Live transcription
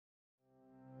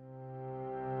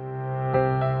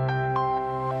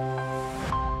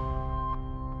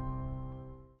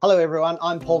Hello everyone,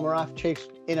 I'm Paul Maruff, Chief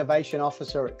Innovation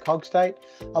Officer at Cogstate.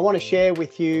 I want to share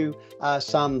with you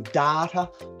some data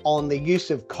on the use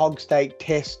of Cogstate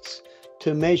tests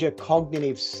to measure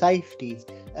cognitive safety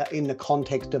in the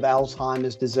context of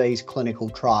Alzheimer's disease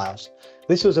clinical trials.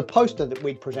 This was a poster that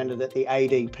we presented at the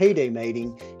AD/PD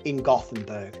meeting in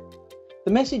Gothenburg.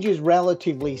 The message is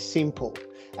relatively simple,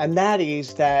 and that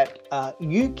is that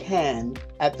you can,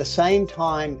 at the same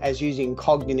time as using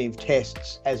cognitive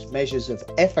tests as measures of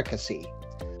efficacy,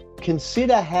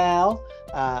 consider how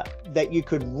that you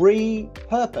could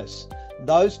repurpose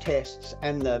those tests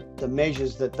and the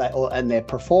measures that and their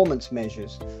performance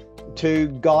measures to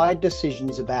guide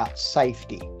decisions about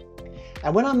safety.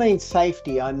 And when I mean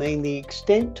safety, I mean the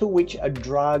extent to which a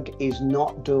drug is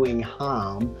not doing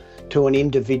harm to an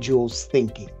individual's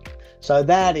thinking. So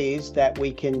that is that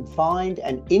we can find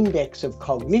an index of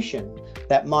cognition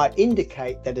that might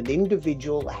indicate that an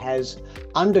individual has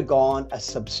undergone a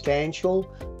substantial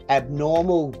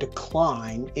abnormal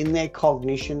decline in their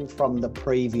cognition from the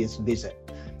previous visit.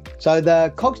 So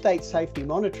the Cogstate Safety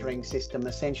Monitoring System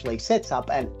essentially sets up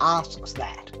and asks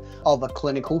that of a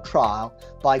clinical trial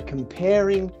by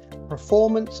comparing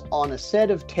performance on a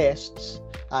set of tests.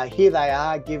 Here they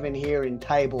are given here in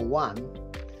Table 1.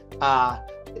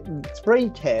 3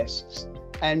 tests,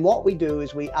 and what we do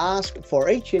is we ask for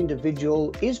each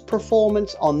individual, is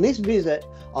performance on this visit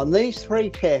on these 3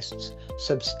 tests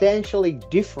substantially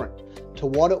different to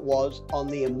what it was on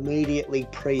the immediately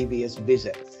previous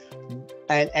visit?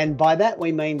 And by that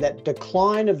we mean that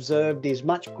decline observed is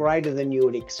much greater than you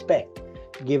would expect,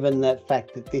 given the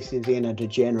fact that this is in a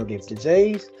degenerative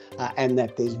disease and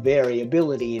that there's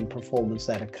variability in performance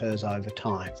that occurs over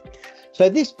time. So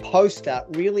this poster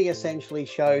really essentially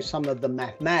shows some of the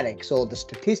mathematics, or the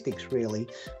statistics really,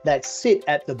 that sit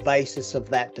at the basis of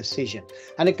that decision.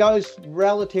 And it goes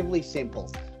relatively simple.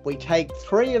 We take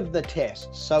 3 of the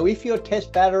tests. So if your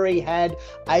test battery had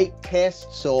 8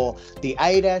 tests, or the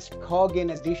ADAS-Cog in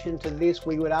addition to this,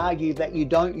 we would argue that you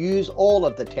don't use all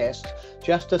of the tests,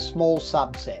 just a small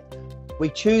subset. We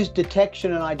choose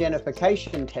detection and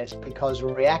identification tests because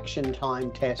reaction time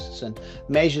tests and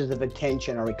measures of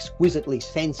attention are exquisitely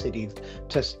sensitive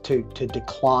to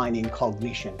decline in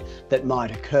cognition that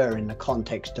might occur in the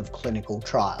context of clinical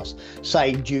trials,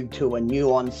 say due to a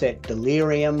new onset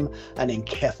delirium, an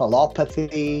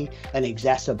encephalopathy, an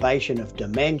exacerbation of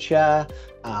dementia,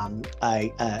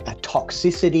 a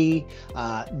toxicity.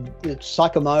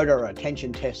 Psychomotor or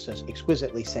attention tests are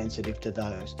exquisitely sensitive to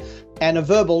those. And a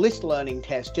verbal list learning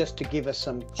test, just to give us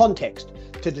some context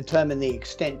to determine the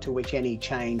extent to which any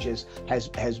changes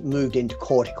has moved into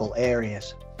cortical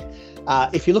areas.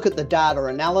 If you look at the data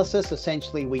analysis,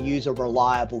 essentially we use a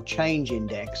reliable change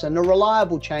index, and the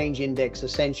reliable change index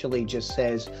essentially just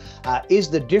says, is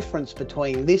the difference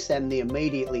between this and the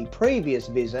immediately previous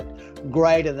visit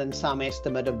greater than some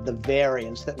estimate of the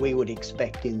variance that we would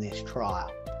expect in this trial?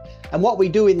 And what we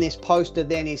do in this poster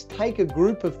then is take a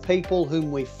group of people whom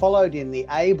we followed in the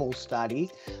ABLE study.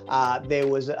 There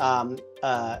was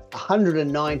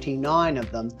 199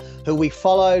 of them who we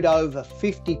followed over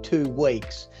 52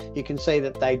 weeks. You can see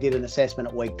that they did an assessment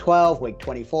at week 12, week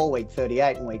 24, week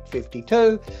 38, and week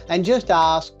 52, and just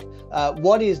asked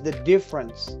what is the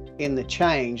difference in the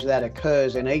change that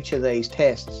occurs in each of these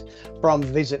tests from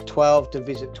visit 12 to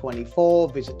visit 24,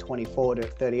 visit 24 to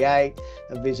 38,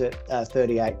 and visit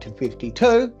 38 to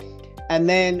 52, and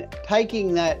then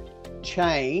taking that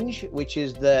change, which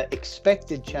is the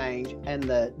expected change, and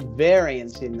the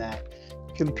variance in that,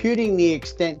 computing the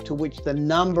extent to which the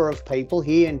number of people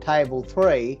here in Table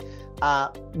 3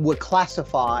 were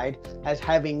classified as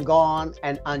having gone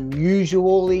an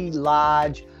unusually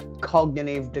large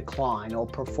cognitive decline or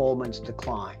performance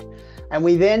decline. And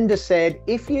we then just said,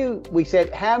 we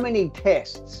said how many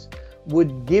tests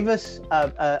would give us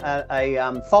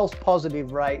a false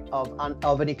positive rate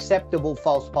of an acceptable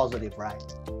false positive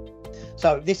rate.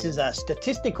 So this is a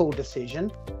statistical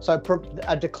decision. So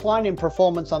a decline in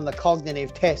performance on the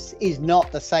cognitive tests is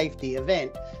not the safety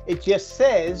event. It just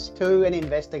says to an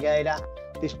investigator,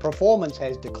 this performance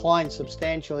has declined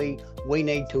substantially. We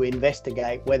need to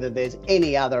investigate whether there's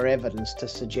any other evidence to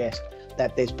suggest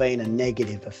that there's been a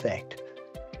negative effect.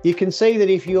 You can see that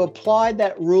if you applied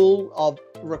that rule of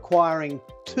requiring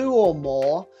 2 or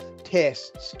more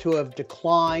tests to have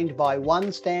declined by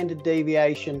 1 standard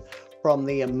deviation from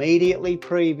the immediately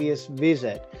previous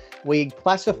visit, we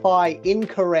classify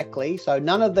incorrectly. So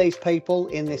none of these people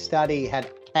in this study had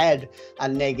a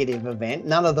negative event.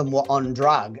 None of them were on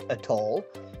drug at all.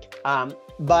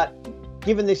 But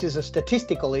given this is a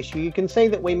statistical issue, you can see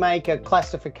that we make a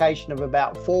classification of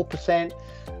about 4%,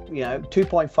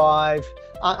 2.5,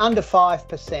 under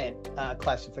 5%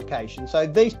 classification. So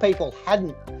these people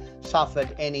hadn't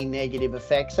suffered any negative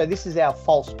effects. So this is our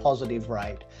false positive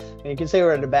rate. And you can see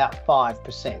we're at about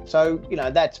 5%. So,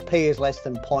 that's P is less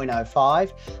than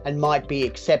 0.05 and might be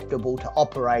acceptable to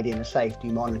operate in a safety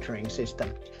monitoring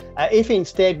system. If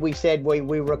instead we said we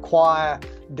require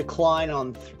decline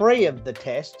on 3 of the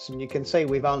tests, and you can see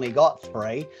we've only got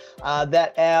 3,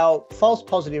 that our false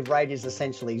positive rate is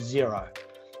essentially 0.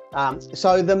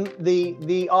 So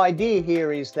the idea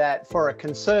here is that for a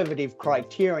conservative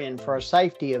criterion for a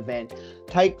safety event,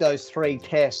 take those 3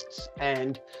 tests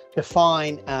and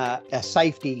define a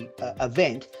safety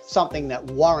event, something that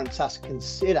warrants us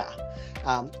consider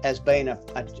as being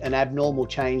an abnormal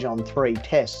change on 3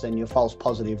 tests, and your false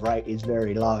positive rate is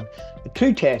very low. The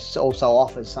 2 tests also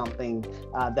offers something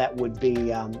that would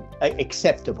be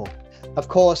acceptable. Of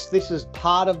course, this is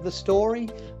part of the story.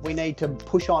 We need to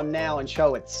push on now and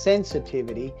show its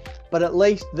sensitivity, but at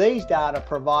least these data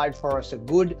provide for us a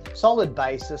good, solid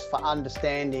basis for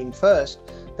understanding first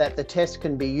that the tests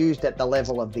can be used at the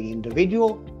level of the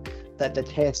individual, that the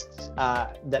tests,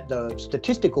 that the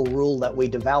statistical rule that we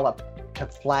develop to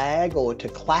flag or to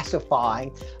classify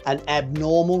an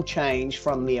abnormal change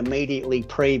from the immediately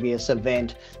previous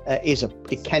event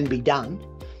it can be done.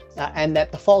 And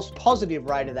that the false positive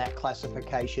rate of that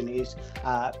classification is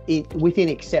within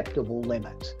acceptable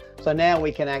limits. So now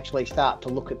we can actually start to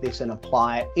look at this and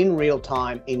apply it in real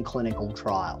time in clinical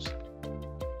trials.